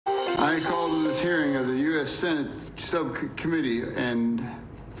I call to this hearing of the U.S. Senate Subcommittee on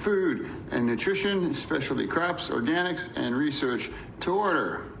Food and Nutrition, Specialty Crops, Organics, and Research to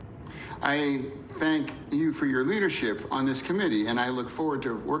order. I thank you for your leadership on this committee, and I look forward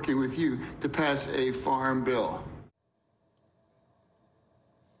to working with you to pass a farm bill.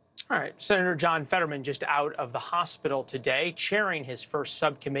 All right, Senator John Fetterman just out of the hospital today, chairing his first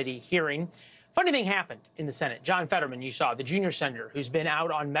subcommittee hearing. Funny thing happened in the Senate. John Fetterman, you saw, the junior senator who's been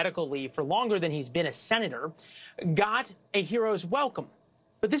out on medical leave for longer than he's been a senator, got a hero's welcome.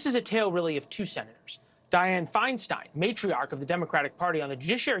 But this is a tale, really, of two senators. Dianne Feinstein, matriarch of the Democratic Party on the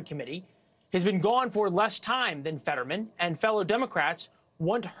Judiciary Committee, has been gone for less time than Fetterman, and fellow Democrats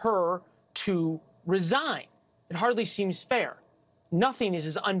want her to resign. It hardly seems fair. Nothing is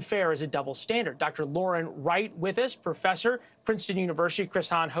as unfair as a double standard. Dr. Lauren Wright with us, professor, Princeton University. Chris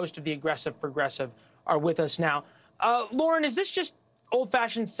Hahn, host of The Aggressive Progressive, are with us now. Lauren, is this just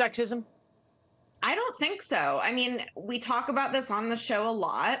old-fashioned sexism? I don't think so. I mean, we talk about this on the show a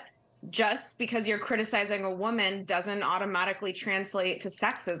lot. Just because you're criticizing a woman doesn't automatically translate to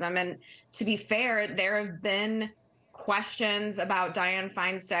sexism. And to be fair, there have been questions about Dianne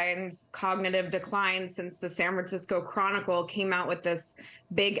Feinstein's cognitive decline since the San Francisco Chronicle came out with this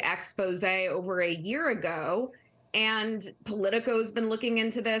big expose over a year ago. And Politico's been looking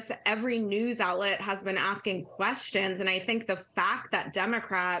into this. Every news outlet has been asking questions. And I think the fact that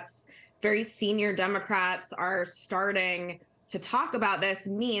Democrats, very senior Democrats, are starting to talk about this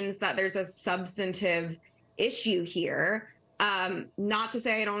means that there's a substantive issue here. Not to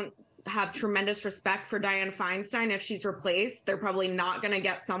say I don't have tremendous respect for Dianne Feinstein. If she's replaced, they're probably not going to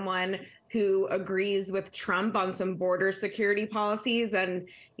get someone who agrees with Trump on some border security policies and,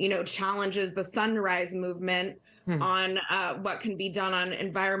 you know, challenges the Sunrise Movement on what can be done on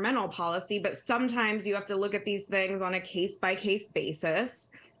environmental policy. But sometimes you have to look at these things on a case-by-case basis,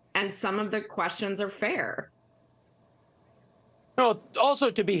 and some of the questions are fair. Well, also,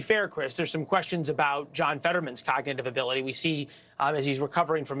 to be fair, Chris, there's some questions about John Fetterman's cognitive ability. We see, as he's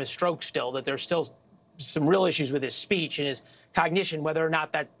recovering from his stroke still, that there's still some real issues with his speech and his cognition. Whether or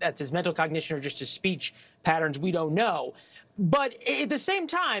not that's his mental cognition or just his speech patterns, we don't know. But at the same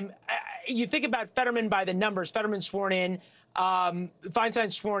time, you think about Fetterman by the numbers. Fetterman sworn in,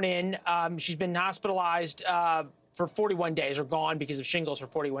 Feinstein sworn in. She's been hospitalized for 41 days, or gone because of shingles for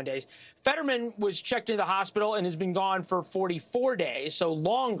 41 days. Fetterman was checked into the hospital and has been gone for 44 days, so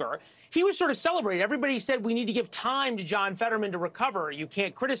longer. He was sort of celebrated. Everybody said we need to give time to John Fetterman to recover. You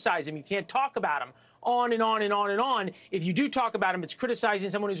can't criticize him. You can't talk about him. On and on and on and on. If you do talk about him, it's criticizing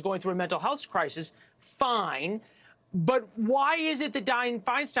someone who's going through a mental health crisis. Fine. But why is it that Dianne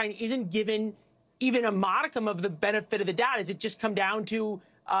Feinstein isn't given even a modicum of the benefit of the doubt? Does it just come down to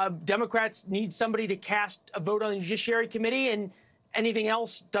Democrats need somebody to cast a vote on the Judiciary Committee and anything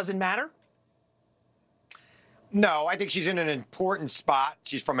else doesn't matter? No, I think she's in an important spot.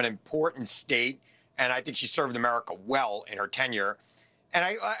 She's from an important state, and I think she served America well in her tenure.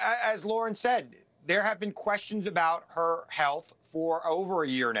 And as Lauren said, there have been questions about her health for over a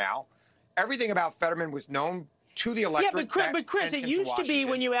year now. Everything about Fetterman was known to the electorate. Yeah, but Chris, it used to be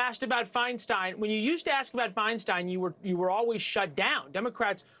when you asked about Feinstein, when you used to ask about Feinstein, you were always shut down.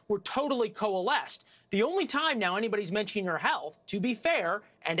 Democrats were totally coalesced. The only time now anybody's mentioning her health, to be fair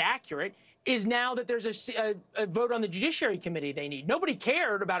and accurate, is now that there's a vote on the Judiciary Committee they need. Nobody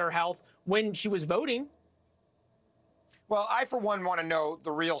cared about her health when she was voting. Well, I, for one, want to know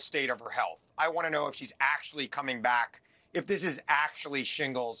the real state of her health. I want to know if she's actually coming back, if this is actually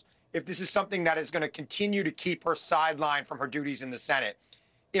shingles, if this is something that is going to continue to keep her sidelined from her duties in the Senate.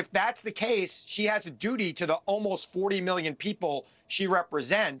 If that's the case, she has a duty to the almost 40 million people she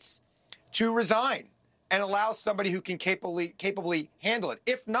represents to resign and allow somebody who can capably handle it.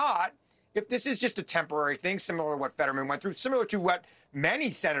 If not, if this is just a temporary thing, similar to what Fetterman went through, similar to what many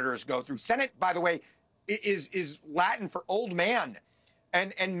senators go through. Senate, by the way, is Latin for old man.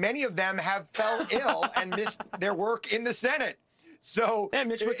 And many of them have fell ill and missed their work in the Senate. So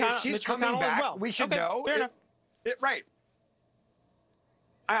if she's coming back, well, we should know. Fair enough. Right.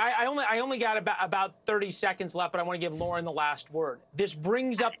 I only got about 30 seconds left, but I want to give Lauren the last word. This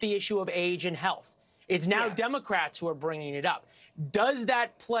brings up the issue of age and health. It's now Democrats who are bringing it up. Does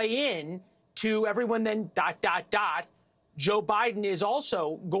that play in to everyone then ... Joe Biden is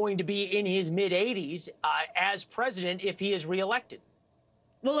also going to be in his mid-80s as president if he is reelected?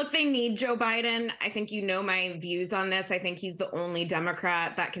 Well, look, they need Joe Biden. I think you know my views on this. I think he's the only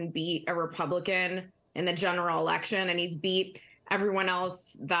Democrat that can beat a Republican in the general election, and he's beat everyone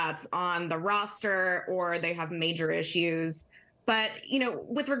else that's on the roster or they have major issues. But, you know,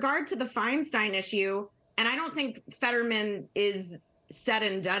 with regard to the Feinstein issue, and I don't think Fetterman is said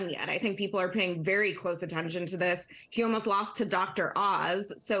and done yet. I think people are paying very close attention to this. He almost lost to Dr.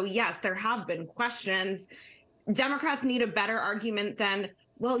 Oz. So yes, there have been questions. Democrats need a better argument than,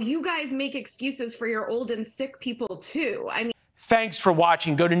 well, you guys make excuses for your old and sick people too. I mean, thanks for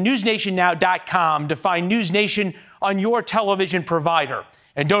watching. Go to newsnationnow.com to find News Nation on your television provider.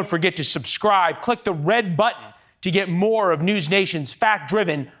 And don't forget to subscribe. Click the red button to get more of News Nation's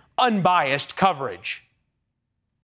fact-driven, unbiased coverage.